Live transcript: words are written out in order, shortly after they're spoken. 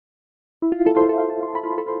Welcome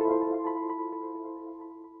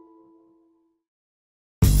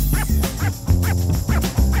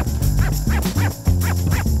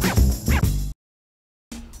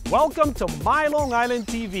to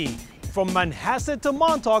MyLITV. From Manhasset to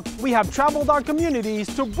Montauk, we have traveled our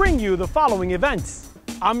communities to bring you the following events.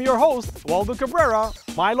 I'm your host, Waldo Cabrera.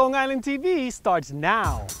 MyLITV starts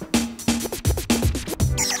now.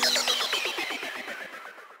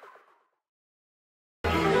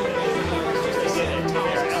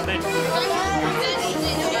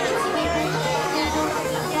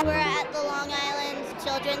 We're at the Long Island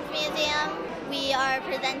Children's Museum. We are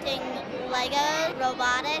presenting Lego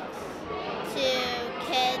Robotics to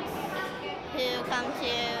kids who come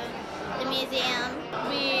to the museum.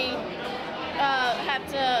 We have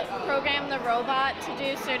to program the robot to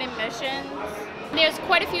do certain missions. There's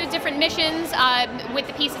quite a few different missions with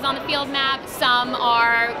the pieces on the field map. Some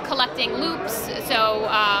are collecting loops, so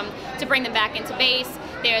to bring them back into base.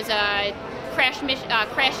 There's a crash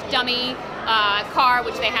dummy car,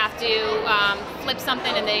 which they have to flip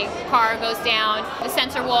something and the car goes down. The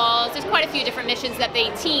sensor walls. There's quite a few different missions that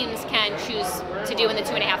the teams can choose to do in the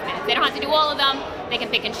 2.5 minutes. They don't have to do all of them. They can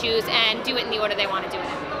pick and choose and do it in the order they want to do it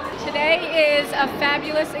in. Today is a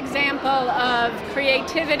fabulous example of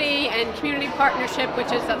creativity and community partnership,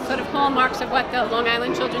 which is the sort of hallmarks of what the Long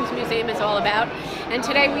Island Children's Museum is all about. And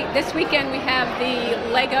today, this weekend, we have the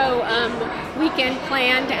Lego weekend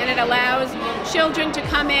planned, and it allows children to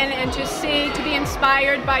come in and to be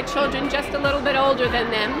inspired by children just a little bit older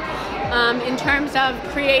than them in terms of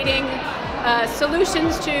creating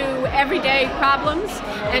solutions to everyday problems,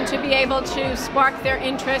 and to be able to spark their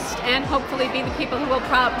interest and hopefully be the people who will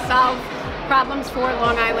solve problems for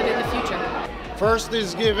Long Island in the future. First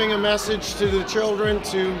is giving a message to the children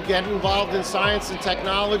to get involved in science and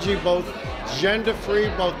technology, both gender-free,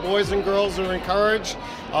 both boys and girls are encouraged.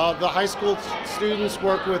 The high school students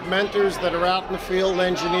work with mentors that are out in the field,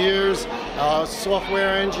 engineers,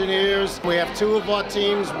 software engineers. We have 2 of our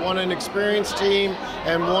teams, one an experienced team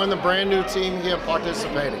and one a brand new team here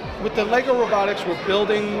participating. With the Lego Robotics, we're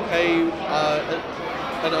building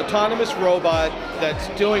an autonomous robot that's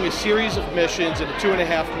doing a series of missions in a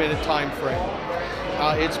 2.5-minute time frame.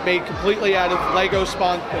 It's made completely out of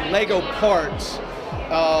Lego parts,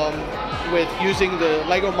 with using the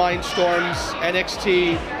Lego Mindstorms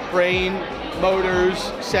NXT brain motors,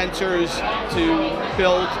 sensors to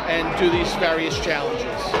build and do these various challenges.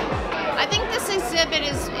 I think this exhibit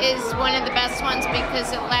is one of the best ones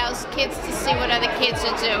because it allows kids to see what other kids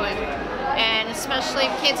are doing. And especially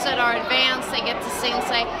kids that are advanced, they get to see and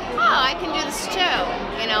say, oh, I can do this too,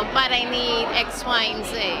 but I need X, Y, and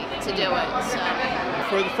Z to do it. So.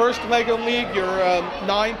 For the first Lego League, you're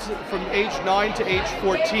from age 9 to age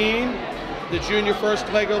 14. The junior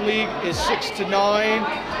first Lego League is 6 to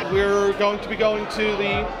 9. We're going to be going to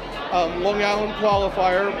the Long Island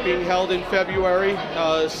qualifier being held in February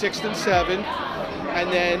 6th and 7th. And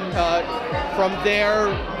then from there,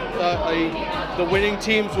 the winning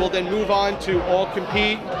teams will then move on to all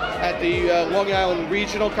compete at the Long Island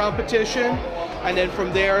regional competition. And then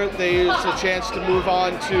from there, there's a chance to move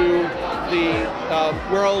on to the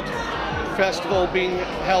World Festival being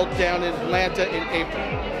held down in Atlanta in April.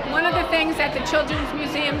 One of the things that the Children's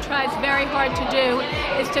Museum tries very hard to do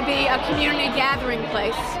is to be a community gathering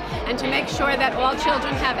place and to make sure that all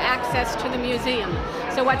children have access to the museum.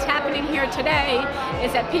 So what's happening here today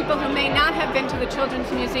is that people who may not have been to the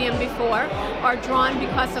Children's Museum before are drawn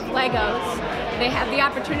because of Legos. They have the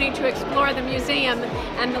opportunity to explore the museum,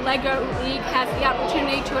 and the Lego League has the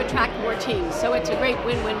opportunity to attract more teams. So it's a great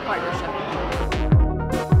win-win partnership.